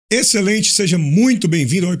Excelente, seja muito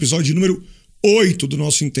bem-vindo ao episódio número 8 do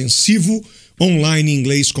nosso intensivo online em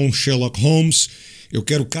inglês com Sherlock Holmes. Eu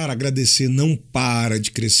quero, agradecer, não para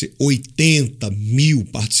de crescer, 80 mil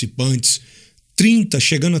participantes,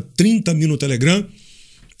 chegando a 30 mil no Telegram,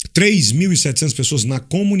 3.700 pessoas na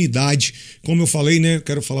comunidade. Como eu falei, eu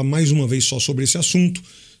quero falar mais uma vez só sobre esse assunto,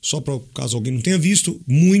 só para caso alguém não tenha visto,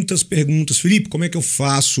 muitas perguntas. Felipe, como é que eu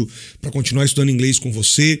faço para continuar estudando inglês com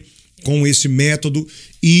você, com esse método?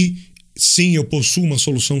 E sim, eu possuo uma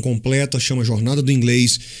solução completa, chama Jornada do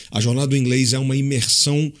Inglês. A Jornada do Inglês é uma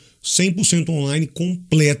imersão 100% online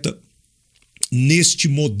completa neste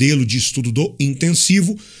modelo de estudo do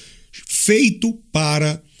intensivo, feito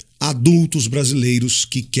para adultos brasileiros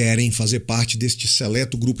que querem fazer parte deste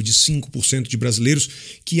seleto grupo de 5% de brasileiros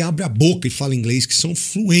que abre a boca e fala inglês, que são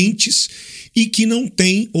fluentes e que não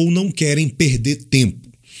têm ou não querem perder tempo.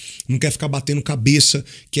 Não quer ficar batendo cabeça,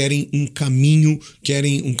 querem um caminho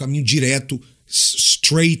direto,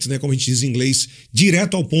 straight, como a gente diz em inglês,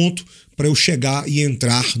 direto ao ponto, para eu chegar e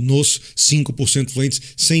entrar nos 5% fluentes,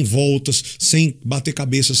 sem voltas, sem bater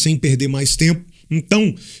cabeça, sem perder mais tempo.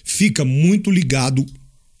 Então, fica muito ligado,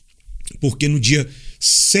 porque no dia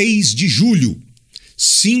 6 de julho,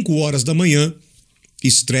 5 horas da manhã,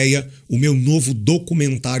 estreia o meu novo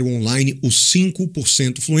documentário online, os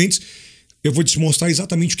 5% Fluentes. Eu vou te mostrar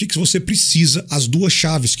exatamente o que você precisa, as duas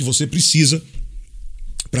chaves que você precisa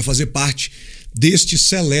para fazer parte deste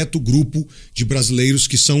seleto grupo de brasileiros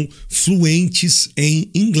que são fluentes em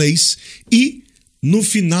inglês. E no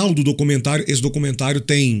final do documentário, esse documentário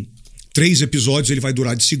tem 3 episódios, ele vai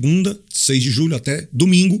durar de segunda, 6 de julho, até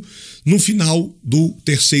domingo. No final do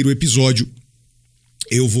 3º episódio,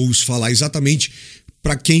 eu vou vos falar exatamente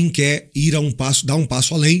para quem quer ir dar um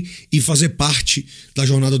passo além e fazer parte da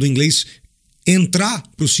Jornada do Inglês, entrar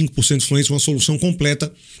para os 5% fluentes, uma solução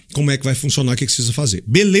completa, como é que vai funcionar, o que precisa fazer.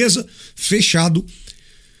 Beleza? Fechado.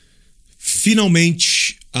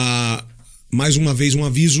 Finalmente, mais uma vez um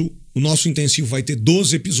aviso, o nosso intensivo vai ter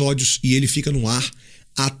 12 episódios e ele fica no ar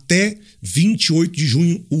até 28 de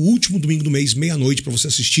junho, o último domingo do mês, meia-noite, para você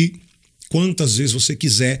assistir quantas vezes você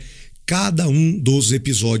quiser cada um dos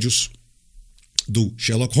episódios do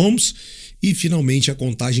Sherlock Holmes. E finalmente a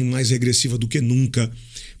contagem mais regressiva do que nunca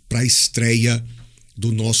para a estreia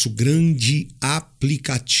do nosso grande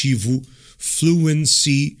aplicativo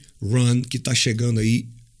Fluency Run, que está chegando aí,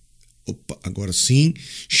 agora sim,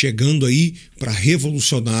 chegando aí para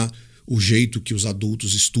revolucionar o jeito que os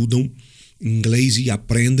adultos estudam inglês e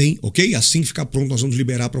aprendem, ok? Assim que ficar pronto, nós vamos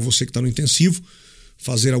liberar para você que está no intensivo,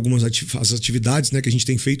 fazer algumas atividades que a gente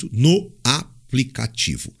tem feito no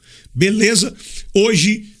aplicativo. Beleza?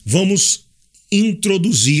 Hoje vamos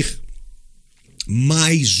introduzir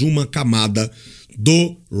mais uma camada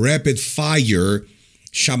do Rapid Fire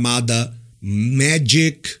chamada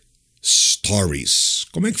Magic Stories.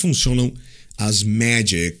 Como é que funcionam as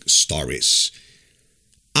Magic Stories?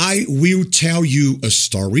 I will tell you a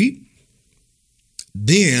story.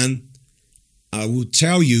 Then I will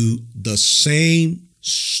tell you the same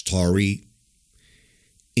story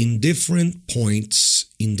in different points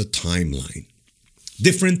in the timeline,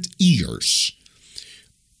 different years.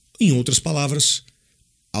 Em outras palavras,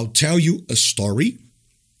 I'll tell you a story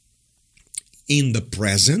in the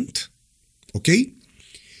present, okay?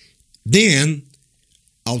 Then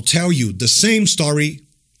I'll tell you the same story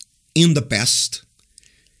in the past,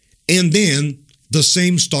 and then the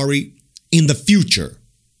same story in the future.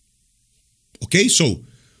 Okay, so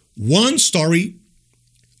one story,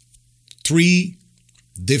 3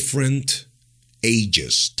 different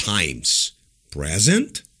ages, times: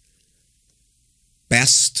 present,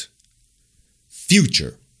 past,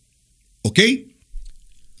 future. Okay?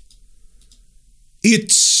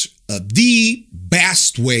 It's the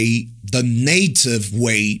best way, the native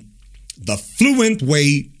way, the fluent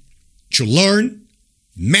way to learn,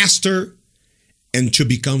 master, and to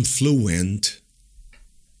become fluent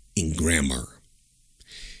in grammar.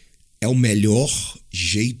 É o melhor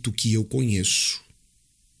jeito que eu conheço.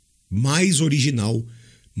 Mais original,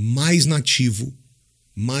 mais nativo,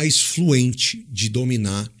 mais fluente de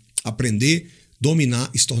aprender, dominar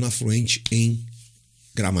e se tornar fluente em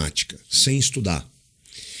gramática, sem estudar.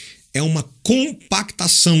 É uma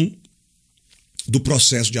compactação do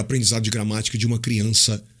processo de aprendizado de gramática de uma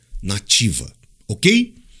criança nativa,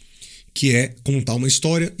 ok? Que é contar uma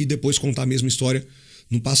história e depois contar a mesma história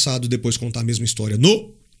no passado, depois contar a mesma história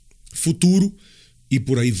no futuro e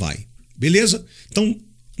por aí vai. Beleza? Então,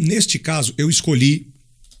 neste caso, eu escolhi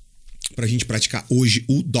para a gente praticar hoje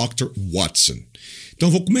o Dr. Watson. Então,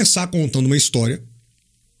 eu vou começar contando uma história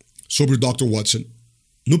sobre o Dr. Watson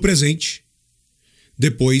no presente.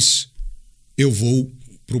 Depois, eu vou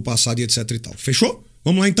pro passado e etc e tal. Fechou?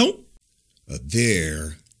 Vamos lá então?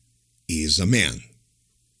 There is a man.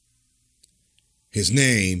 His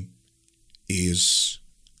name is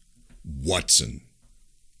Watson.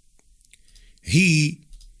 He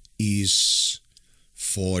is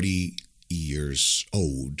 40 years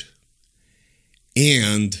old.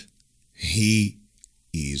 And he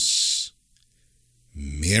is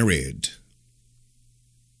married.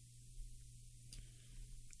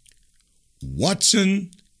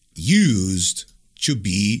 Watson used to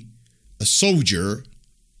be a soldier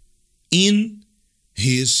in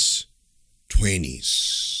his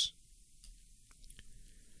 20s.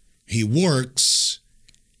 He works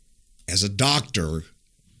as a doctor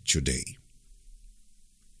today.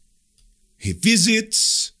 He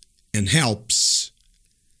visits and helps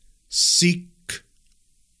sick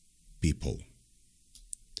people.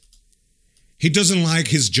 He doesn't like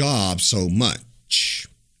his job so much.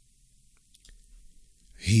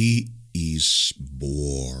 He is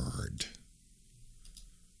bored.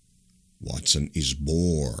 Watson is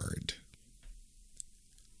bored.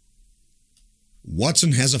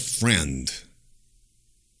 Watson has a friend.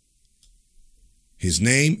 His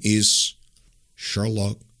name is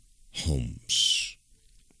Sherlock Holmes.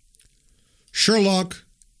 Sherlock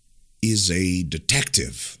is a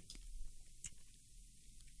detective.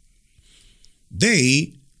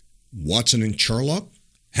 They, Watson and Sherlock,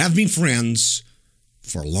 have been friends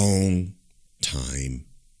for a long time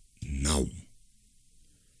now.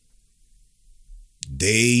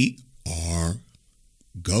 They are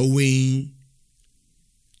going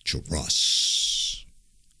to Ross.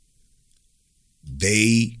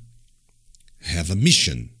 They have a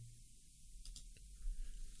mission.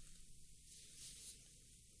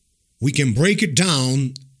 We can break it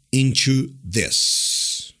down into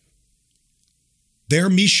this. Their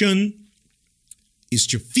mission is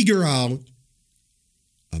to figure out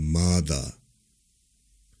a murder.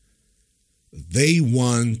 They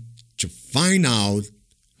want to find out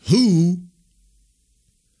who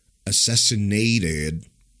assassinated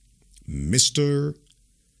Mr.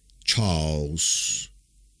 Charles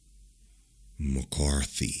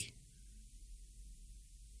McCarthy.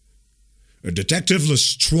 Detective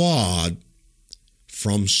Lestrade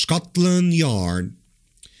from Scotland Yard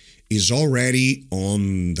is already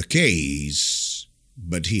on the case,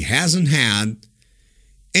 but he hasn't had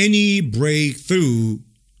any breakthrough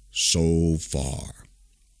so far.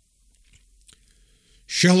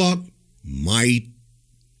 Sherlock might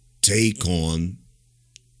take on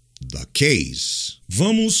the case.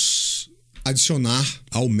 Vamos adicionar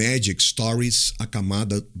ao Magic Stories a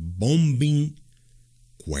camada bombing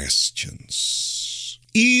questions.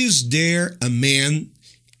 Is there a man?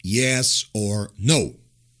 Yes or no?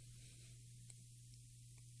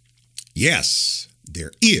 Yes,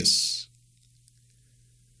 there is.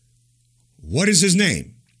 What is his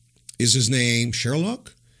name? Is his name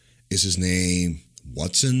Sherlock? Is his name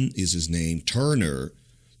Watson? Is his name Turner?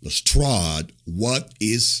 Lestrade? What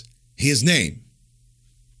is his name?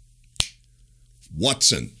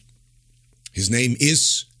 Watson. His name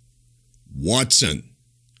is Watson.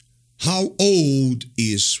 How old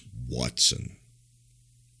is Watson?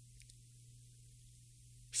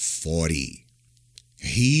 40.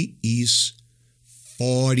 He is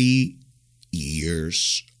 40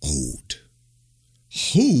 years old.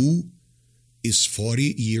 Who is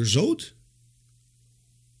 40 years old?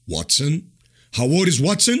 Watson. How old is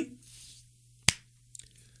Watson?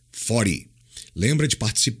 40. Lembra de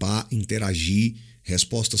participar, interagir,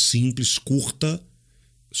 resposta simples, curta,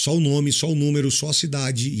 só o nome, só o número, só a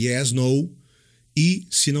cidade, yes, no. E,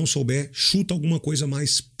 se não souber, chuta alguma coisa,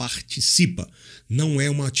 mas participa. Não é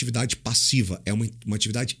uma atividade passiva, é uma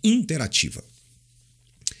atividade interativa.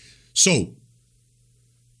 So,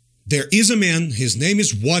 there is a man, his name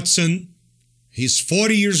is Watson, he's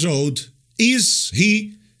 40 years old. Is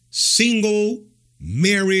he single,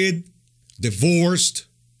 married, divorced?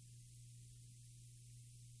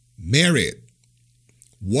 Married.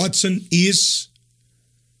 Watson is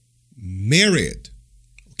married.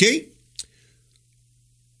 Okay?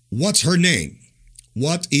 What's her name?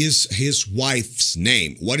 What is his wife's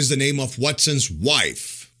name? What is the name of Watson's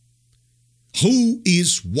wife? Who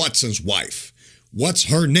is Watson's wife? What's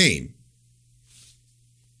her name?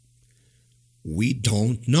 We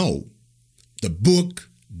don't know. The book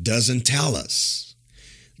doesn't tell us.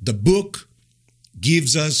 The book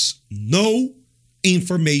gives us no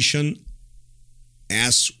information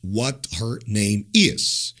as what her name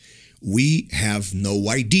is. We have no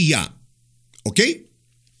idea. Okay?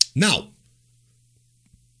 Now,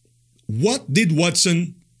 what did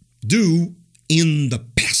Watson do in the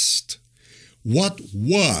past? What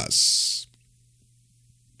was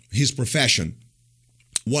his profession?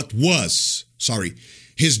 What was,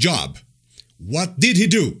 his job? What did he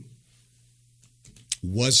do?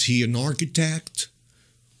 Was he an architect?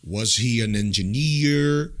 Was he an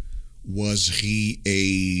engineer? Was he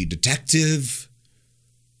a detective?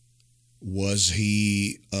 Was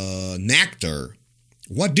he an actor?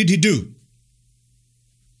 What did he do?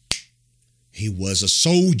 He was a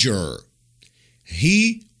soldier.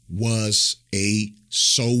 He was a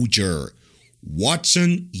soldier.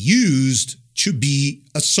 Watson used to be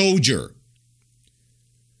a soldier.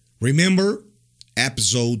 Remember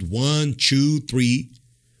episode 1, 2, 3.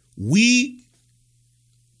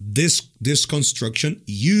 This construction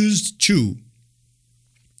used to.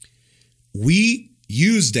 We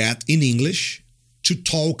use that in English to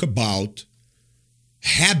talk about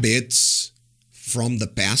habits from the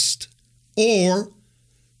past or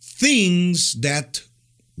things that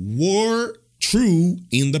were true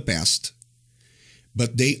in the past,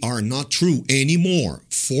 but they are not true anymore.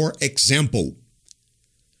 For example,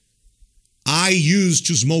 I used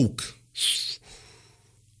to smoke.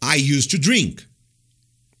 I used to drink.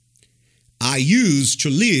 I used to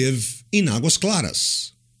live in Águas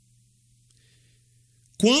Claras.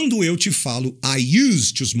 Quando eu te falo I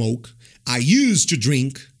used to smoke, I used to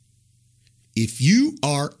drink, if you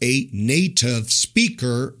are a native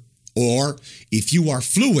speaker or if you are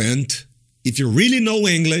fluent, if you really know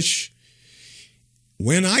English,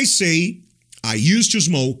 when I say I used to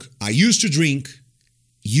smoke, I used to drink,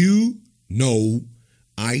 you know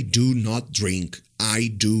I do not drink,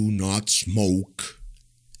 I do not smoke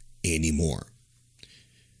anymore.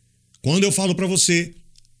 Quando eu falo para você,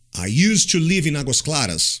 I used to live in Águas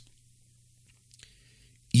Claras,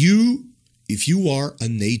 if you are a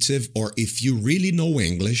native or if you really know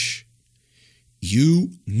English,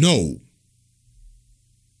 you know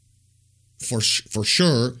for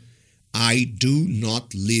sure I do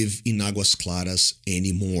not live in Águas Claras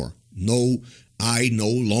anymore. No, I no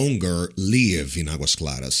longer live in Águas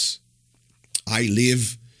Claras. I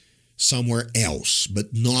live somewhere else,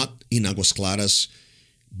 but not in Águas Claras,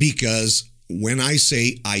 because when I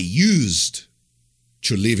say I used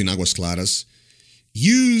to live in Águas Claras,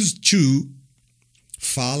 used to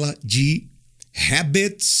fala de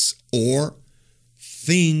habits or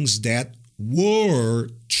things that were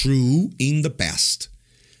true in the past,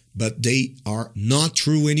 but they are not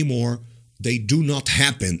true anymore. They do not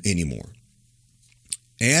happen anymore.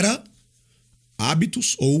 Era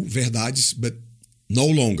hábitos ou verdades, but no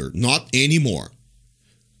longer, not anymore.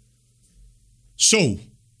 So,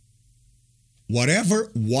 whatever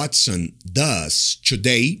Watson does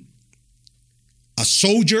today, a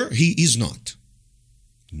soldier he is not.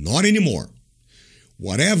 Not anymore.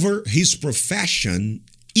 Whatever his profession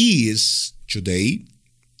is today,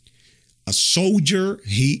 a soldier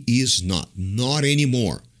he is not. Not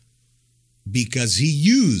anymore. Because he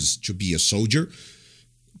used to be a soldier.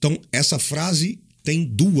 Então, essa frase tem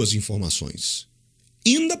duas informações.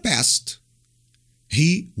 In the past,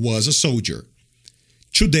 he was a soldier.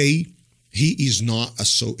 Today, he is not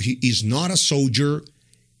a soldier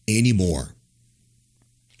anymore.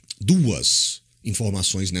 Duas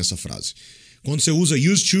informações nessa frase. Quando você usa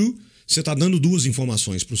used to, você está dando duas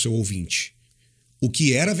informações para o seu ouvinte. O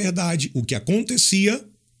que era verdade, o que acontecia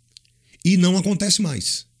e não acontece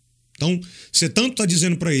mais. Então, você tanto está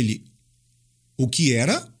dizendo para ele o que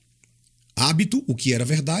era hábito, o que era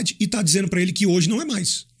verdade, e está dizendo para ele que hoje não é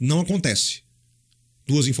mais. Não acontece.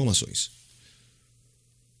 Duas informações.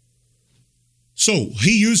 So,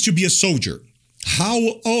 he used to be a soldier.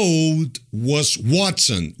 How old was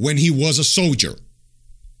Watson when he was a soldier?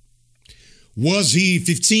 Was he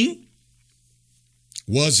 15?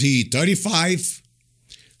 Was he 35?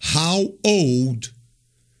 How old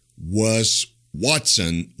was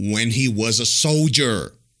Watson when he was a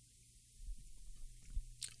soldier?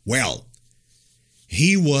 Well,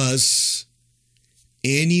 he was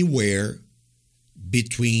anywhere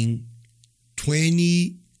between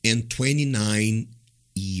 20 and 29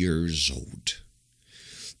 years old.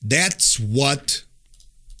 That's what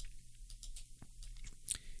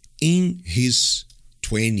in his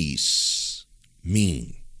 20s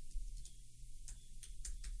mean.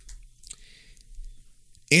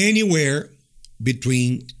 Anywhere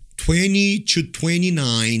between 20 to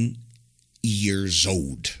 29 years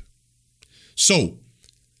old. So,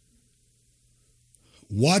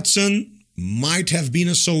 Watson might have been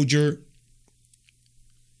a soldier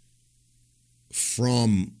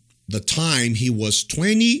from the time he was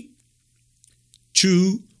 20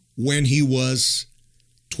 to when he was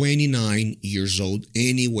 29 years old,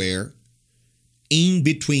 anywhere in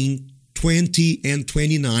between 20 and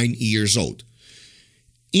 29 years old.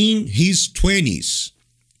 In his 20s,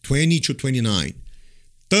 20 to 29.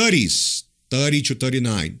 30s, 30 to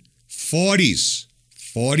 39. 40s,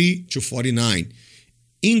 40 to 49.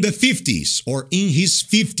 In the 50s, or in his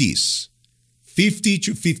 50s, 50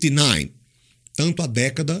 to 59. Tanto a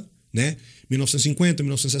década, né? 1950,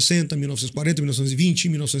 1960, 1940,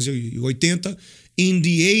 1920, 1980. In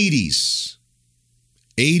the 80s,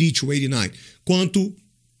 80 to 89. Quanto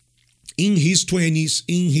in his 20s,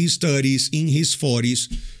 in his 30s, in his 40s,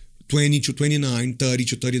 20 to 29, 30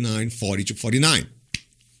 to 39, 40 to 49.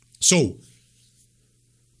 So,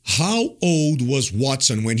 how old was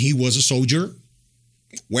Watson when he was a soldier?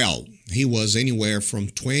 Well, he was anywhere from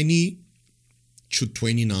 20 to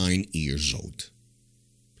 29 years old.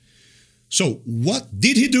 So, what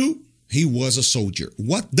did he do? He was a soldier.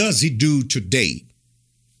 What does he do today?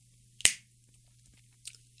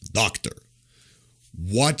 Doctor.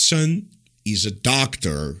 Watson is a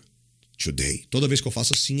doctor today. Toda vez que eu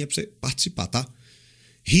faço assim é para você participar, tá?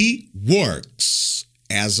 He works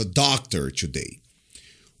as a doctor today.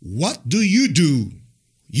 What do?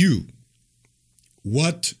 You.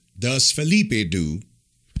 What does Felipe do?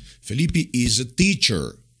 Felipe is a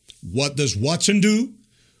teacher. What does Watson do?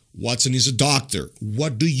 Watson is a doctor.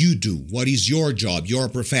 What do you do? What is your job, your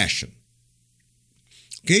profession?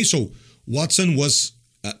 Okay, so Watson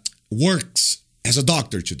works as a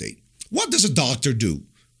doctor today. What does a doctor do?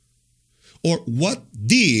 Or what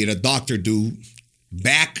did a doctor do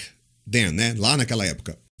back then, né? Lá naquela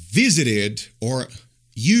época? Visited or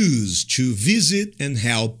used to visit and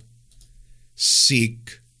help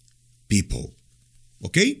sick people.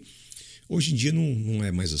 Ok? Hoje em dia não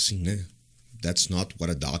é mais assim, né? That's not what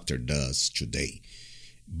a doctor does today.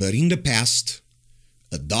 But in the past,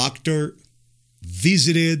 a doctor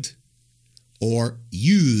visited or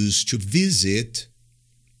used to visit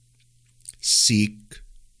sick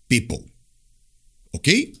people.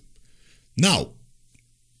 Okay? Now,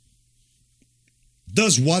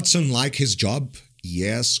 does Watson like his job?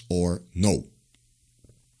 Yes or no?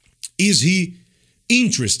 Is he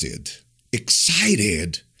interested,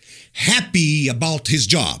 excited, happy about his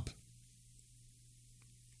job?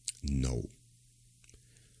 No.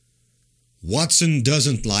 Watson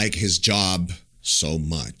doesn't like his job so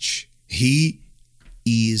much. He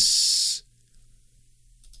is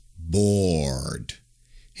bored.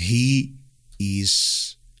 He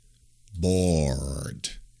is bored.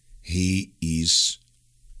 He is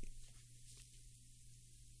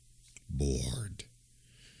bored.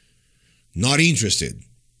 Not interested.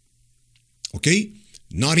 Okay?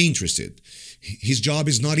 Not interested. His job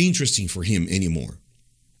is not interesting for him anymore.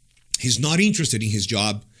 He's not interested in his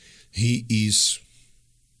job. He is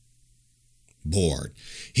bored.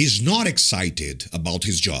 He's not excited about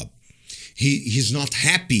his job. He's not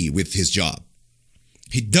happy with his job.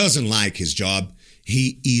 He doesn't like his job.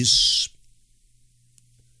 He is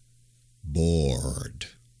bored.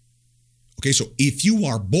 Okay, so if you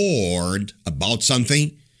are bored about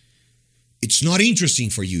something, it's not interesting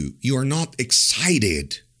for you. You are not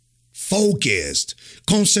excited, focused,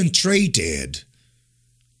 concentrated,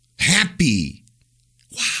 happy.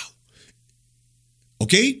 Wow.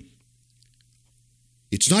 Okay?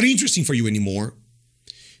 It's not interesting for you anymore.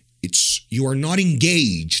 You are not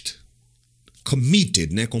engaged,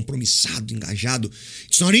 committed, né? Compromissado, engajado.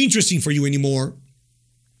 It's not interesting for you anymore.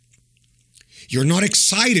 You're not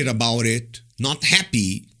excited about it, not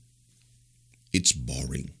happy. It's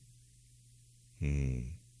boring.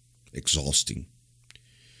 Exhausting.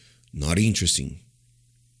 Not interesting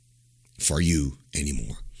for you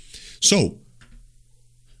anymore. So,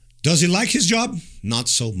 does he like his job? Not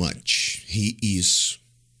so much. He is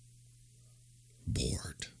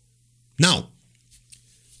bored. Now,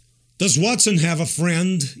 does Watson have a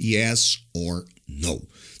friend? Yes or no?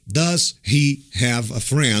 Does he have a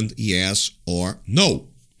friend? Yes or no?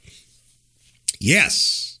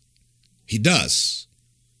 Yes, he does.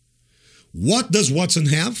 What does Watson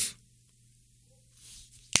have?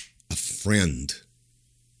 A friend.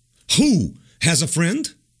 Who has a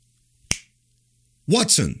friend?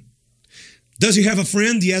 Watson. Does he have a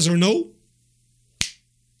friend? Yes or no?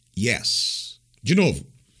 Yes. De novo.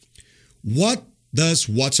 What does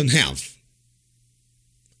Watson have?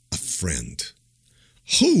 A friend.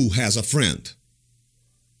 Who has a friend?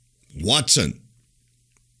 Watson.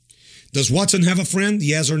 Does Watson have a friend?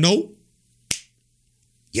 Yes or no?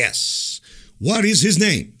 Yes. What is his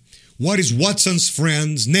name? What is Watson's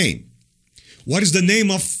friend's name? What is the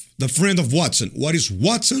name of the friend of Watson? What is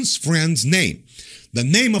Watson's friend's name? The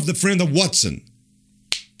name of the friend of Watson.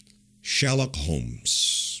 Sherlock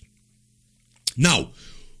Holmes. Now,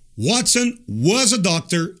 Watson was a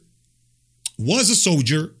doctor, was a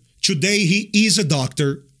soldier. Today he is a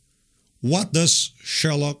doctor. What does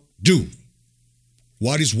Sherlock do?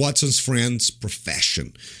 What is Watson's friend's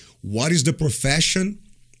profession? What is the profession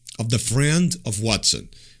of the friend of Watson?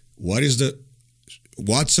 What is the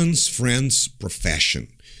Watson's friend's profession?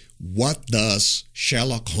 What does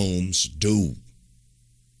Sherlock Holmes do?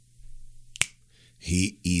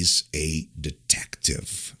 He is a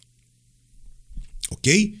detective.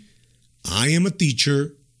 Okay? I am a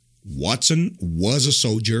teacher. Watson was a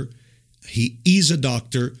soldier. He is a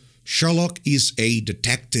doctor. Sherlock is a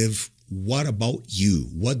detective. What about you?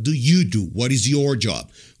 What do you do? What is your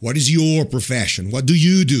job? What is your profession? What do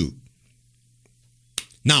you do?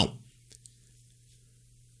 Now,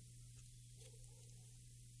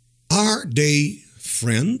 are they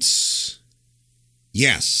friends?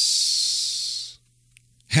 Yes.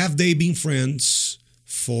 Have they been friends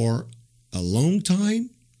for a long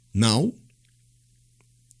time now?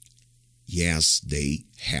 Yes, they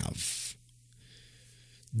have.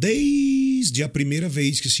 Desde a primeira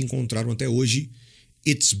vez que se encontraram até hoje,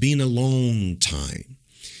 it's been a long time.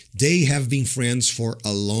 They have been friends for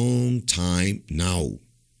a long time now.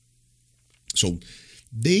 So,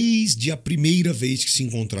 desde a primeira vez que se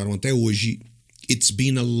encontraram até hoje, it's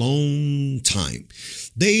been a long time.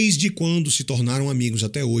 Desde quando se tornaram amigos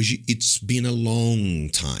até hoje, it's been a long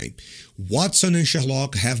time. Watson and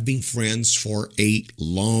Sherlock have been friends for a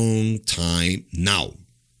long time now.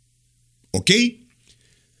 Okay?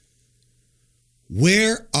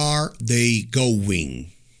 Where are they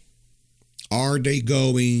going? Are they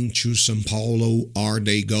going to São Paulo? Are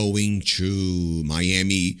they going to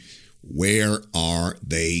Miami? Where are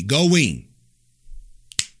they going?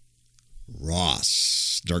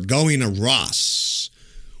 Ross. They're going to Ross.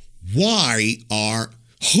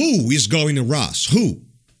 Who is going to Ross? Who?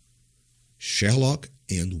 Sherlock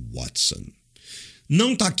and Watson.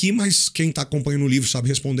 Não tá aqui, mas quem tá acompanhando o livro sabe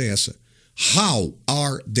responder essa. How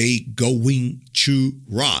are they going to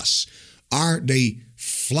Ross? Are they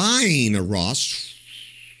flying to Ross?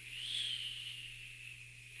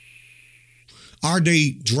 Are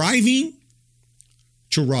they driving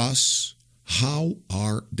to Ross? How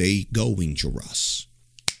are they going to Ross?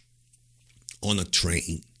 On a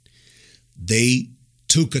train. They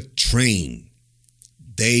took a train.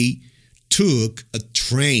 They took a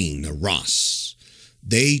train to Ross.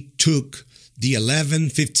 They took the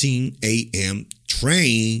 11:15 a.m.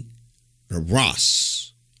 train to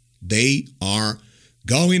Ross. They are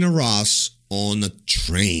going to Ross on a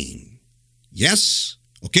train. Yes?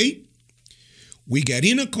 Okay? We get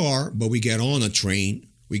in a car, but we get on a train.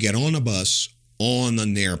 We get on a bus, on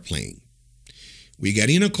an airplane. We get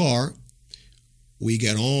in a car, we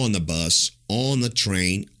get on a bus, on a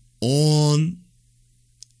train, on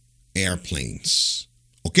airplanes.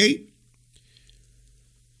 Okay?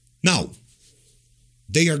 Now,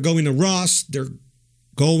 they are going to Ross. They're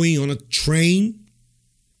going on a train.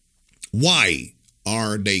 Why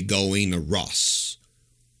are they going to Ross?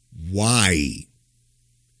 Why?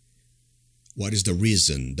 What is the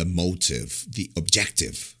reason, the motive, the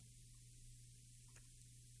objective?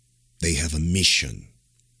 They have a mission.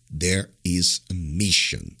 There is a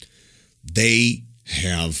mission. They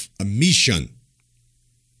have a mission.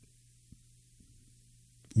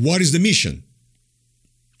 What is the mission?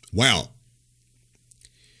 Well,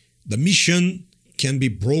 the mission can be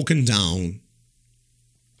broken down.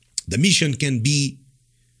 The mission can be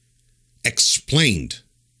explained.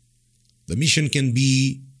 The mission can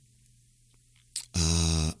be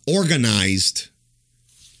organized,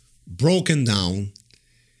 broken down,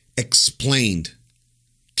 explained,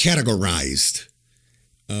 categorized,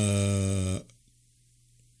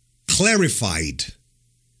 clarified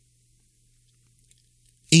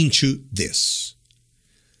into this.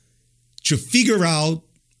 To figure out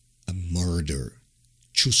a murder,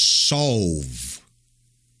 to solve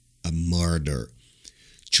a murder,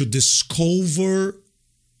 to discover,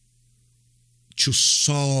 to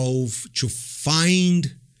solve, to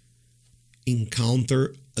find,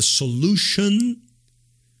 encounter a solution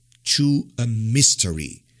to a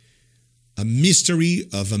mystery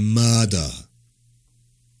of a murder.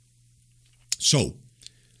 So,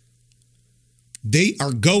 they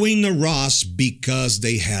are going to Ross because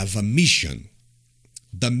they have a mission.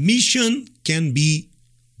 The mission can be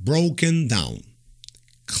broken down,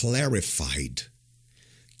 clarified,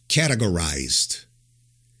 categorized,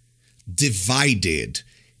 divided,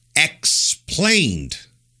 explained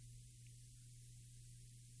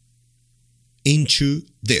into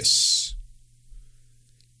this.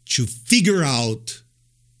 To figure out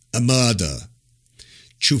a murder,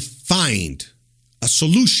 to find a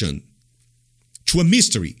solution to a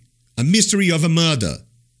mystery of a murder,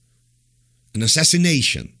 an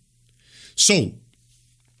assassination. So,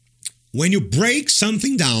 when you break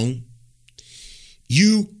something down,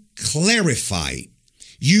 you clarify,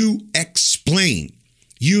 you explain,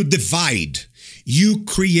 you divide, you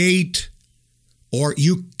create, or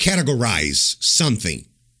you categorize something.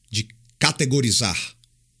 De categorizar,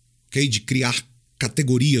 ok? De criar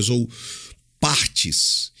categorias ou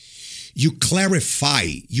partes. You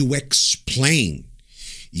clarify, you explain,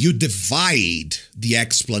 you divide the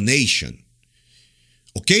explanation.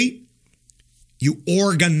 Okay? You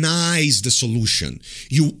organize the solution.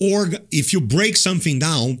 If you break something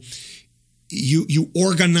down, you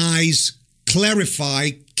organize, clarify,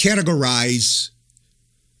 categorize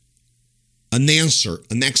an answer,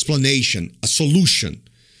 an explanation, a solution,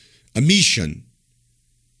 a mission,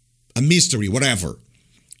 a mystery, whatever.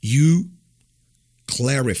 You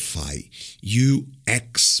clarify, you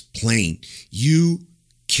explain, you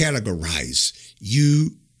categorize,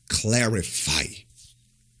 you clarify.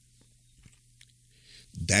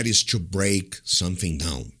 That is to break something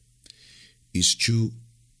down, is to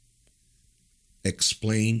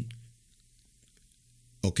explain,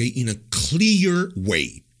 okay, in a clear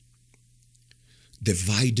way,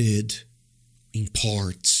 divided in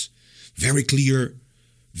parts, very clear,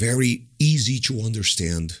 very easy to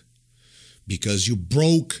understand, because you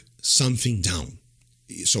broke something down.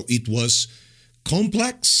 So it was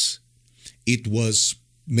complex, it was,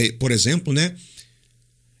 por exemplo, né?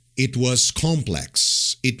 It was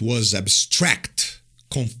complex, it was abstract,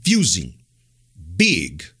 confusing,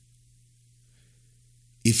 big.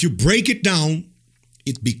 If you break it down,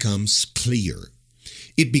 it becomes clear.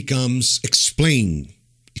 It becomes explained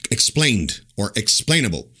or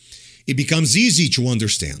explainable. It becomes easy to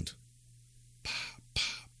understand.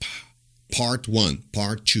 Part 1,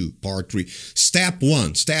 part 2, part 3. Step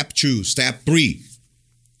 1, step 2, step 3.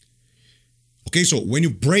 Okay, so when you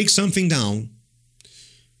break something down,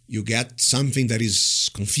 you get something that is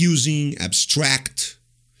confusing, abstract,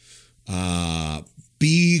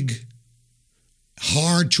 big,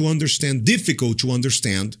 hard to understand, difficult to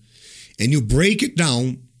understand, and you break it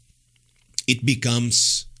down, it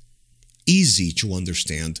becomes easy to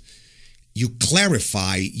understand. You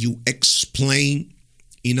clarify, you explain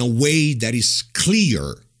in a way that is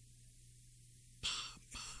clear,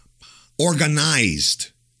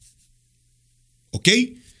 organized.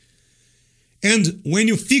 Okay? And when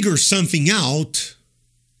you figure something out,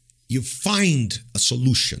 you find a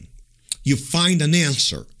solution. You find an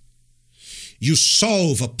answer. You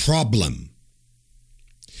solve a problem.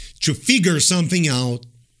 To figure something out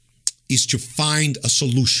is to find a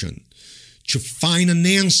solution, to find an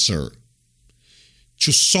answer,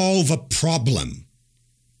 to solve a problem.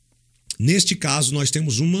 Neste caso, nós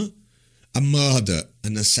temos a murder,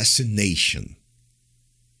 an assassination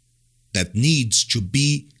that needs to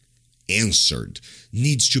be answered,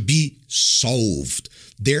 needs to be solved.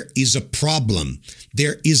 There is a problem.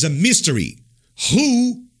 There is a mystery.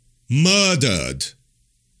 Who murdered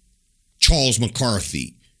Charles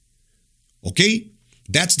McCarthy? Okay?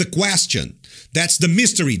 That's the question. That's the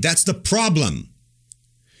mystery. That's the problem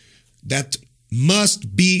that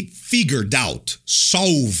must be figured out,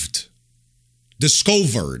 solved,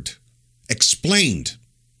 discovered, explained.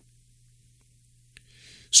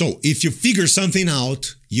 So if you figure something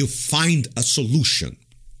out, you find a solution.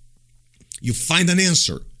 You find an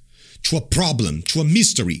answer to a problem, to a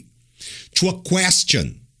mystery, to a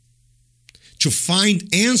question. To find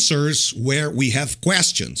answers where we have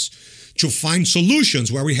questions. To find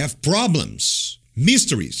solutions where we have problems,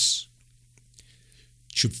 mysteries.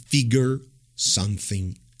 To figure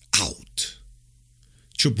something out.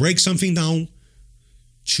 To break something down.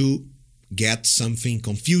 To get something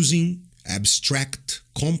confusing, abstract,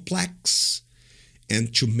 complex,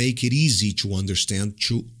 and to make it easy to understand,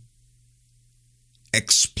 to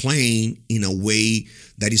explain in a way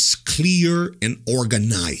that is clear and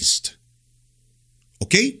organized.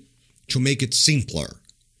 Okay? To make it simpler.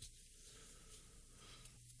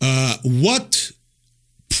 What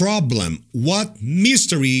problem, what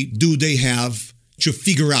mystery do they have to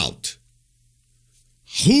figure out?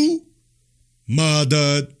 Who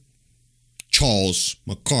murdered Charles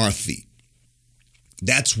McCarthy?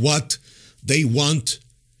 That's what they want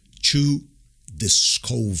to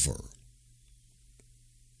discover.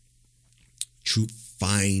 To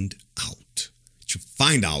find out. To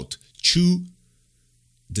find out. To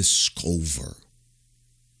discover.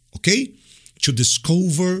 Okay? To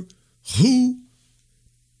discover who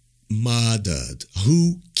murdered,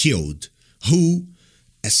 who killed, who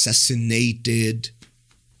assassinated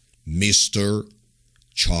Mr.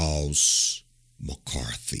 Charles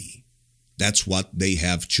McCarthy. That's what they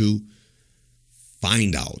have to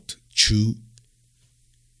find out, to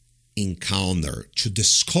encounter, to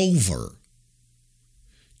discover,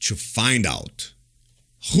 to find out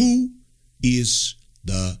who is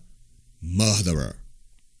the murderer.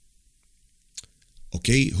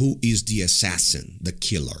 Okay? Who is the assassin, the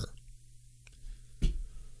killer?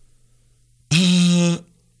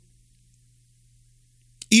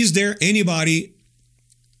 Is there anybody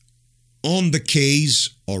on the case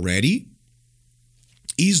already?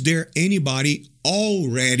 Is there anybody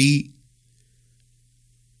already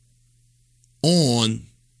on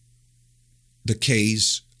the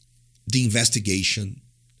case, the investigation?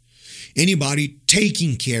 Anybody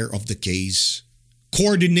taking care of the case,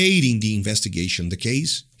 coordinating the investigation, the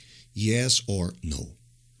case? Yes or no?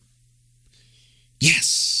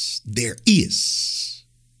 Yes, there is.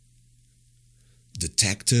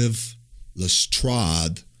 Detective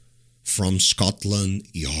Lestrade from Scotland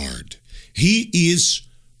Yard. He is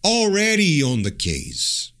already on the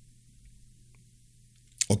case.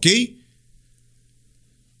 Okay?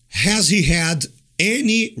 Has he had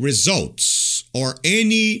any results or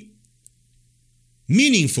any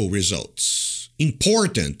meaningful results,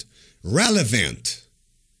 important, relevant,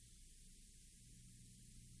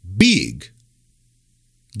 big,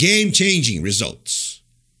 game-changing results?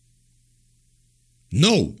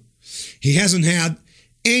 No, he hasn't had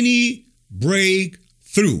any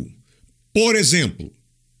breakthrough. Por exemplo,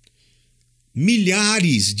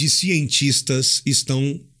 milhares de cientistas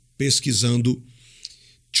estão pesquisando,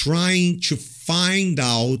 trying to find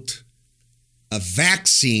out a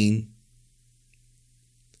vaccine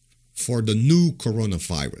for the new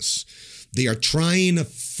coronavirus. They are trying to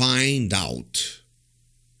find out,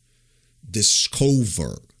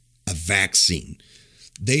 discover a vaccine.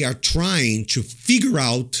 They are trying to figure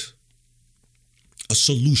out a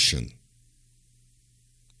solution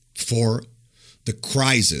for the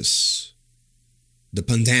crisis, the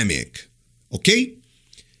pandemic. Okay?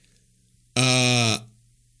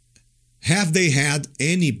 Have they had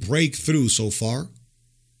any breakthrough so far?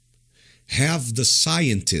 Have the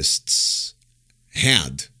scientists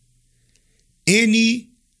had any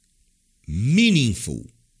meaningful,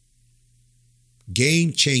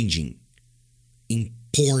 game-changing,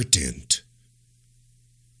 important,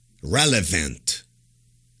 relevant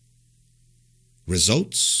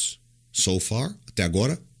results so far, até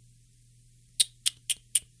agora?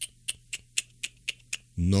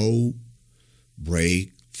 No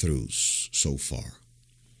breakthroughs so far.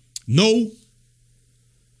 No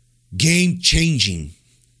game-changing,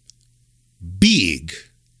 big,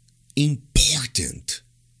 important,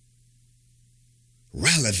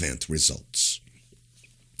 relevant results.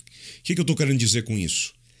 O que eu estou querendo dizer com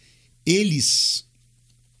isso? Eles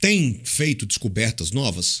têm feito descobertas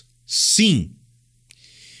novas? Sim.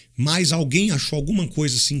 Mas alguém achou alguma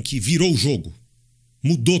coisa assim que virou o jogo?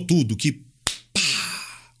 Mudou tudo? Que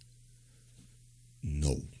pá!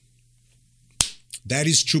 No. That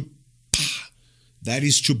is to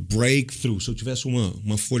break through. Se eu tivesse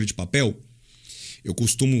uma folha de papel, eu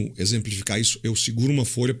costumo exemplificar isso. Eu seguro uma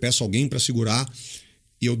folha, peço alguém para segurar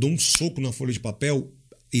e eu dou um soco na folha de papel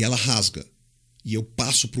e ela rasga. E eu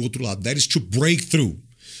passo para o outro lado. That is to break through.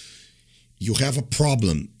 You have a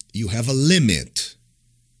problem. You have a limit.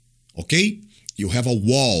 Ok? You have a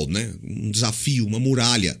wall, né? Um desafio, uma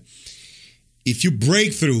muralha. If you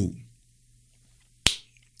break through,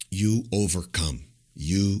 you overcome.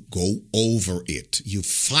 You go over it. You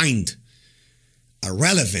find a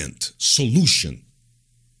relevant solution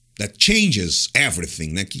that changes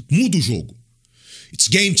everything, né? Que muda o jogo. It's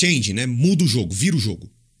game changing, né? Muda o jogo, vira o jogo.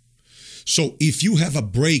 So if you have a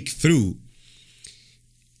breakthrough,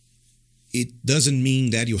 it doesn't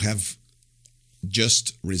mean that you have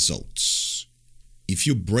just results. If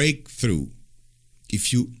you break through,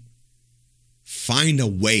 if you find a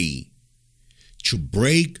way to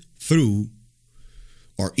break through,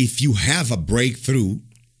 or if you have a breakthrough,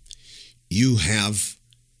 you have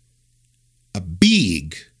a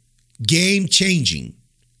big, game-changing,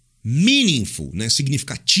 meaningful, né,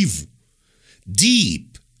 significativo,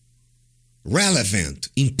 deep, relevant,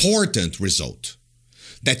 important result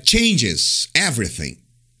that changes everything.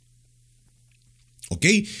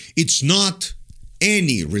 Okay? It's not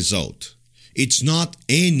any result. It's not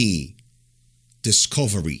any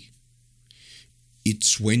discovery.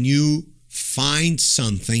 It's when you find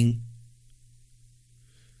something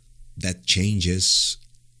that changes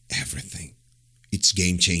everything. It's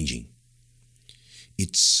game-changing.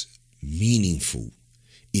 It's meaningful.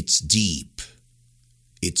 It's deep.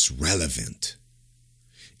 It's relevant.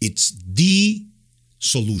 It's the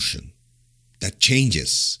solution that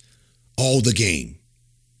changes all the game.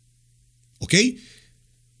 Ok?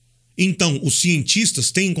 Então, os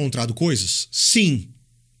cientistas têm encontrado coisas? Sim.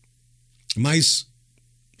 Mas,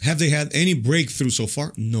 have they had any breakthrough so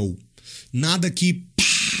far? No. Nada que,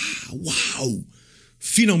 pá, uau,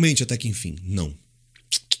 finalmente até que enfim. Não.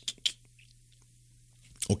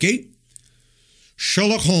 Ok?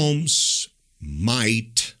 Sherlock Holmes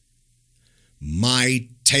might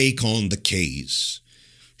take on the case.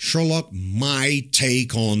 Sherlock might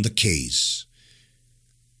take on the case.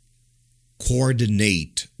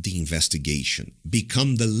 Coordinate the investigation.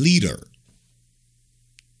 Become the leader.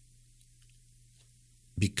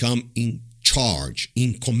 Become in charge,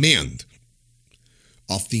 in command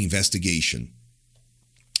of the investigation.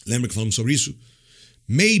 Lembra que falamos sobre isso?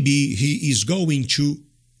 Maybe he is going to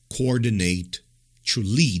coordinate, to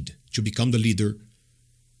lead, to become the leader,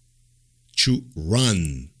 to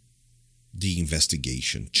run the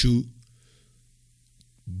investigation, to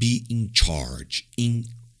be in charge, in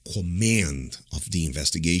command of the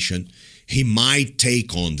investigation. He might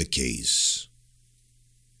take on the case.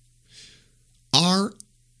 Are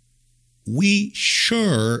we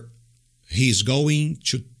sure he's going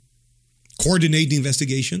to coordinate the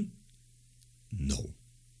investigation? No.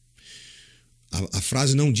 A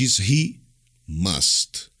frase não diz he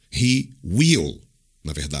must. He will,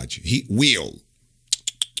 na verdade. He will.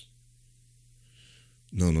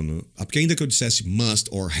 Não. Porque ainda que eu dissesse must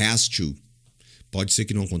or has to, pode ser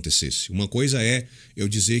que não acontecesse. Uma coisa é eu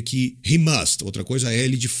dizer que he must, outra coisa é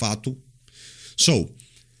ele de fato. So,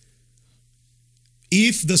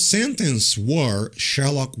 if the sentence were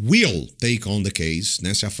Sherlock will take on the case,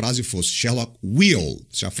 né? Se a frase fosse Sherlock will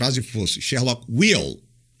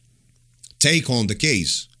take on the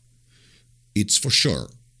case, it's for sure.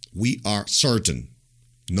 We are certain.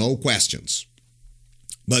 No questions.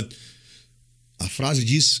 But a frase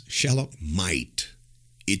diz Sherlock might.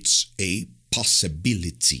 It's a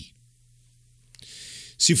possibility.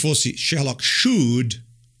 Se fosse Sherlock should,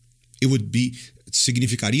 it would be,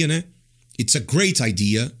 significaria, né? It's a great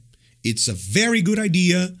idea. It's a very good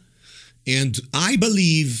idea. And I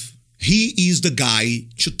believe he is the guy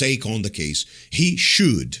to take on the case. He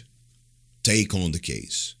should take on the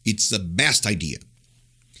case. It's the best idea.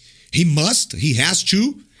 He must, he has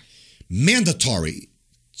to, mandatory.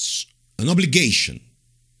 It's an obligation.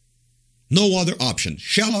 No other option.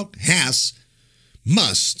 Sherlock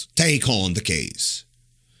must take on the case.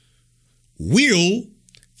 Will,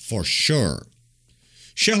 for sure.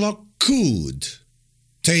 Sherlock could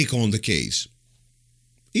take on the case.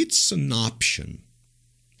 It's an option.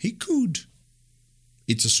 He could.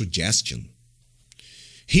 It's a suggestion.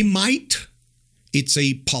 He might. It's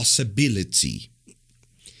a possibility.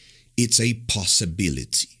 It's a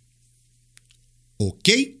possibility.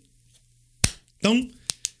 Ok? Então,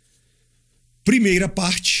 primeira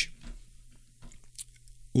parte.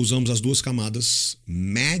 Usamos as duas camadas,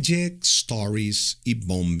 Magic Stories e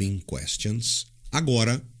Bombing Questions.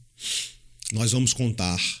 Agora, nós vamos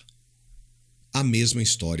contar a mesma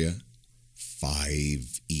história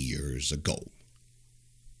 5 years ago.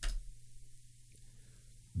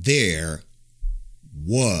 There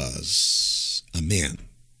was a man.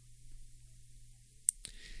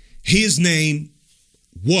 His name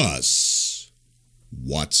was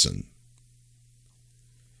Watson.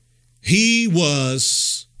 He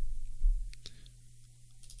was,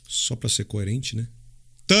 só para ser coerente, né?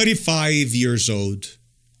 35 years old,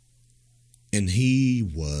 and he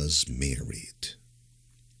was married.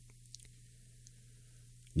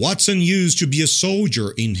 Watson used to be a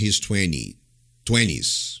soldier in his 20s.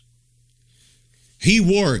 He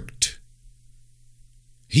worked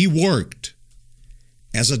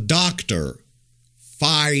as a doctor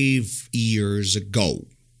 5 years ago.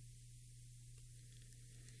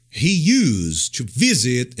 He used to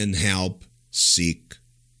visit and help sick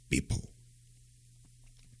people.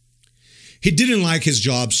 He didn't like his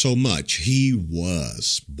job so much. He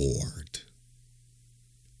was bored.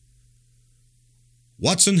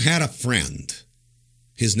 Watson had a friend.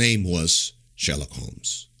 His name was Sherlock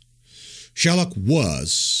Holmes. Sherlock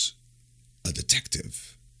was a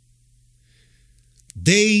detective.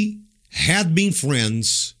 They had been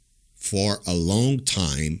friends for a long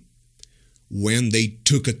time when they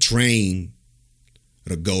took a train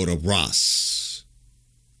to go to Ross.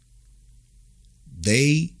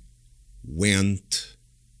 They went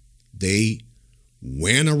to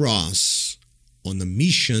Ross on a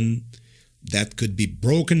mission that could be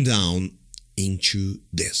broken down into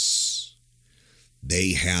this.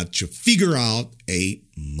 They had to figure out a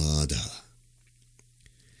murder.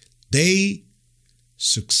 They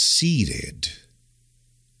succeeded.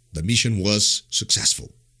 The mission was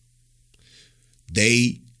successful.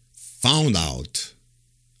 They found out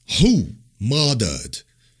who murdered,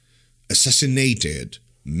 assassinated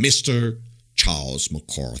Mr. Charles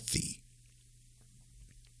McCarthy.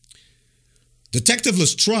 Detective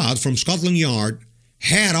Lestrade from Scotland Yard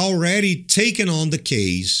had already taken on the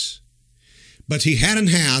case, but he hadn't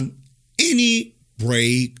had any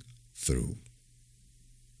breakthrough.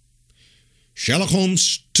 Sherlock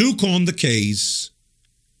Holmes took on the case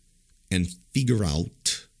and figured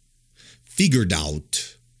out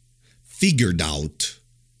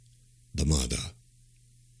the murder.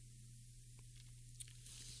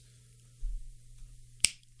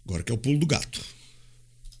 Agora que é o pulo do gato.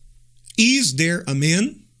 Is there a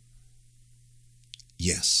man?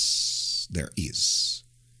 Yes, there is.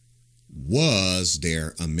 Was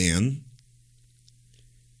there a man?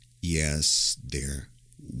 Yes, there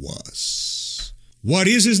was. What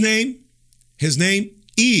is his name? His name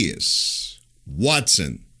is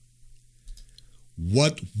Watson.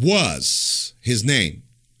 What was his name?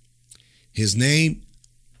 His name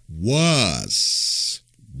was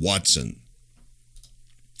Watson.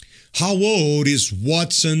 How old is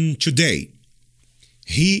Watson today?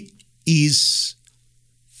 He is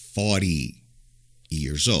 40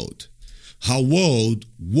 years old. How old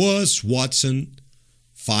was Watson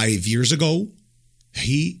 5 years ago?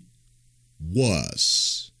 He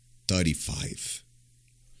was 35.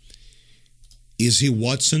 Is he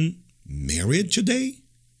Watson married today?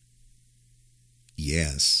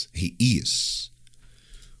 Yes, he is.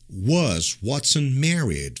 Was Watson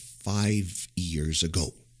married 5 years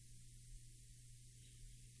ago?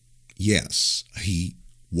 Yes, he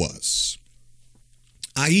was.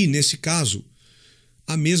 Aí, nesse caso,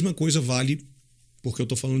 a mesma coisa vale, porque eu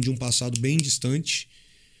estou falando de um passado bem distante.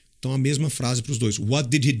 Então, a mesma frase para os dois. What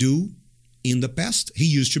did he do in the past? He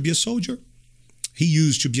used to be a soldier. He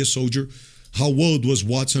used to be a soldier. How old was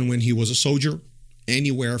Watson when he was a soldier?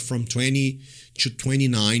 Anywhere from 20 to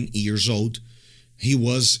 29 years old. He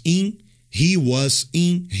was in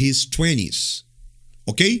his 20s.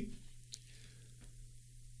 Okay?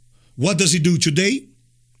 What does he do today?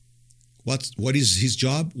 What is his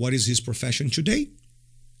job? What is his profession today?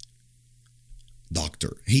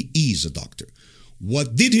 Doctor. He is a doctor.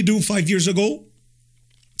 What did he do 5 years ago?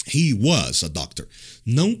 He was a doctor.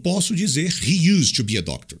 Não posso dizer he used to be a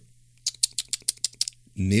doctor.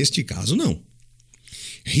 Neste caso, não.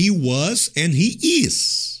 He was and he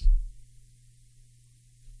is.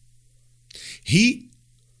 He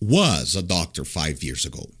was a doctor 5 years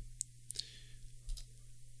ago.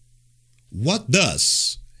 What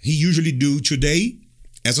does he usually do today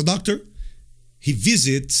as a doctor? He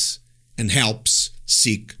visits and helps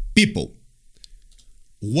sick people.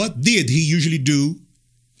 What did he usually do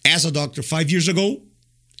as a doctor 5 years ago?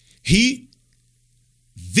 He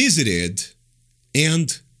visited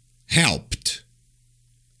and helped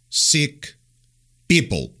sick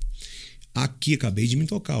people. Aqui acabei de me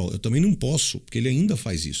tocar. Eu também não posso, porque ele ainda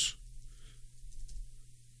faz isso.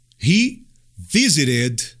 He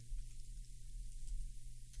visited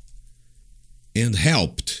and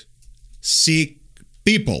helped sick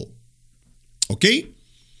people. Okay?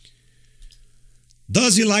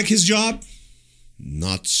 Does he like his job?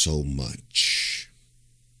 Not so much.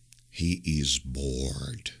 He is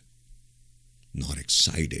bored, not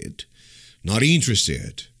excited, not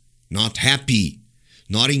interested, not happy,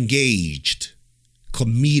 not engaged,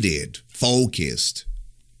 committed, focused.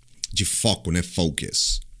 De foco, né?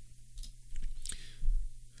 Focus.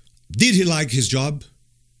 Did he like his job?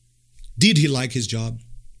 Did he like his job?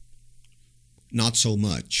 Not so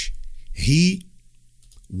much. He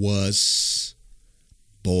was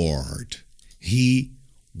bored. He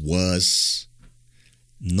was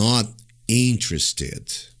not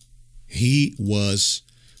interested. He was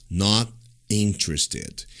not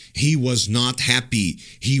interested. He was not happy.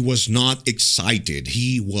 He was not excited.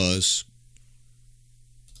 He was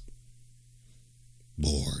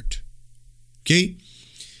bored. Okay?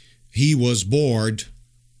 He was bored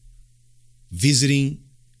visiting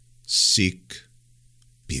sick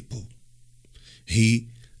people. He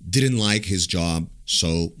didn't like his job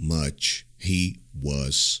so much. He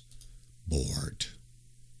was bored.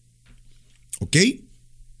 Okay?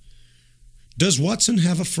 Does Watson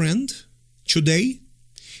have a friend today?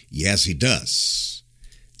 Yes, he does.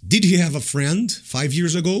 Did he have a friend 5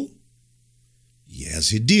 years ago? Yes,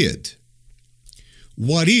 he did.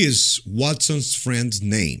 What is Watson's friend's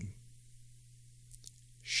name?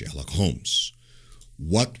 Sherlock Holmes.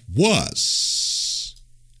 What was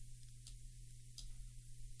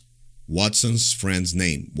Watson's friend's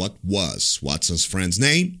name? What was Watson's friend's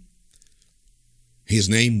name? His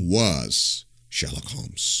name was Sherlock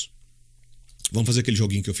Holmes. Vamos fazer aquele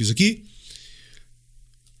joguinho que eu fiz aqui.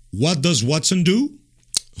 What does Watson do?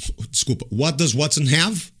 Desculpa. What does Watson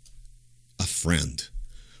have? A friend.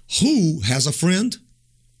 Who has a friend?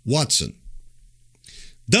 Watson.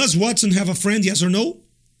 Does Watson have a friend, yes or no?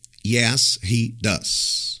 Yes, he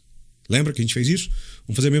does. Lembra que a gente fez isso?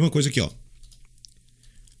 Vamos fazer a mesma coisa aqui, ó.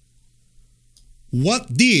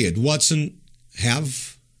 What did Watson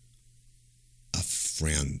have? A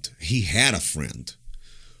friend. He had a friend.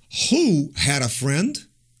 Who had a friend?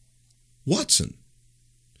 Watson.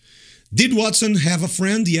 Did Watson have a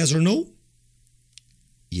friend, yes or no?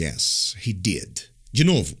 Yes, he did. De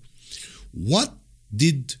novo. What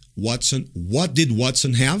did Watson have? What did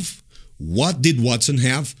Watson have? What did Watson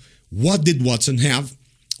have?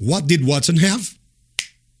 What did Watson have?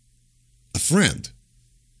 A friend.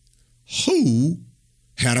 Who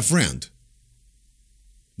had a friend?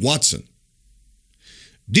 Watson.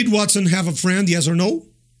 Did Watson have a friend, yes or no?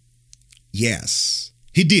 Yes,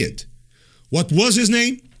 he did. What was his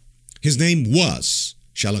name? His name was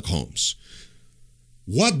Sherlock Holmes.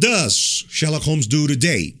 What does Sherlock Holmes do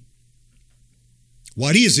today?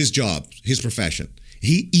 What is his job, his profession?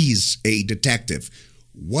 He is a detective.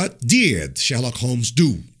 What did Sherlock Holmes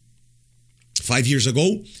do? 5 years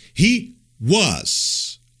ago, he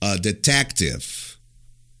was a detective.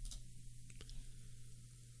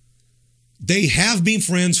 They have been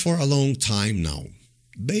friends for a long time now.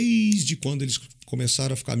 Desde quando eles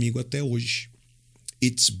começaram a ficar amigos até hoje.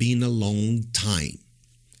 It's been a long time.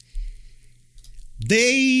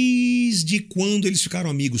 Desde quando eles ficaram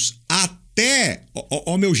amigos até,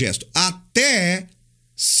 ó meu gesto, até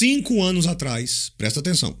 5 anos atrás. Presta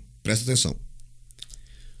atenção.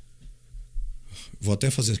 Vou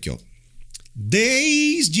até fazer aqui, ó.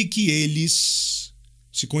 Desde que eles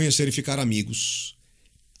se conheceram e ficaram amigos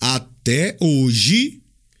até hoje,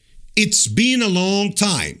 it's been a long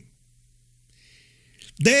time.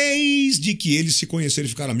 Desde que eles se conheceram e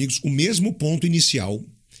ficaram amigos, o mesmo ponto inicial,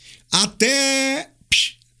 até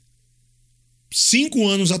 5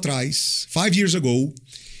 anos atrás, 5 years ago,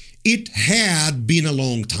 it had been a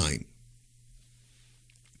long time.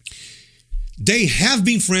 They have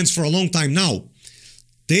been friends for a long time now.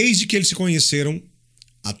 Desde que eles se conheceram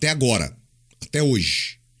até agora, até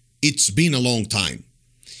hoje. It's been a long time.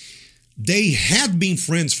 They had been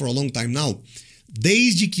friends for a long time now.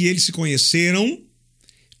 Desde que eles se conheceram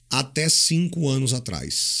até 5 anos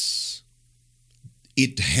atrás.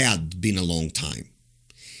 It had been a long time.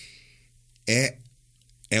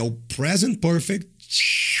 É o present perfect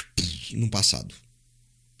no passado.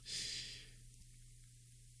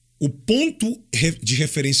 O ponto de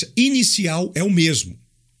referência inicial é o mesmo.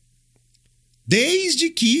 Desde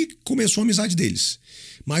que começou a amizade deles.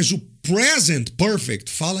 Mas o present perfect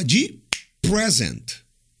fala de present.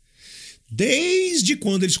 Desde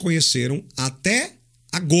quando eles conheceram até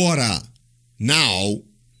agora. Now,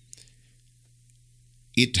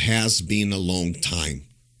 it has been a long time.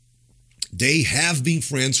 They have been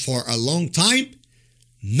friends for a long time.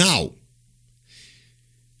 Now.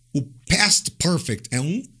 O past perfect é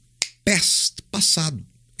um past, passado.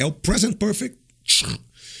 É o present perfect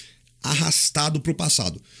arrastado para o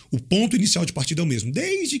passado. O ponto inicial de partida é o mesmo.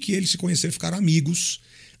 Desde que eles se conheceram e ficaram amigos,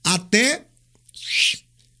 até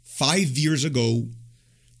 5 years ago,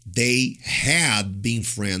 they had been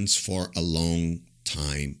friends for a long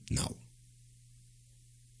time now.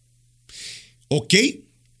 Ok?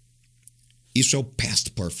 Isso é o past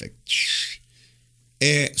perfect.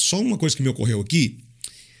 É só uma coisa que me ocorreu aqui.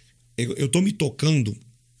 Eu tô me tocando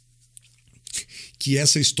que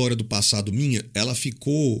essa história do passado minha, ela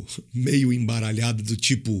ficou meio embaralhada do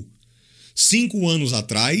tipo 5 anos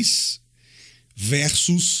atrás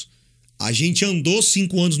versus a gente andou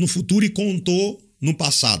 5 anos no futuro e contou no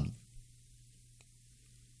passado.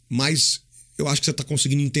 Mas eu acho que você tá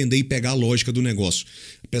conseguindo entender e pegar a lógica do negócio.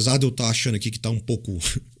 Apesar de eu estar achando aqui que tá um pouco...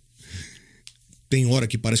 Tem hora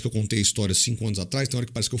que parece que eu contei a história 5 anos atrás, tem hora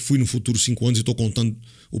que parece que eu fui no futuro 5 anos e tô contando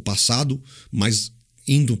o passado, mas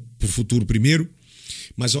indo pro futuro primeiro.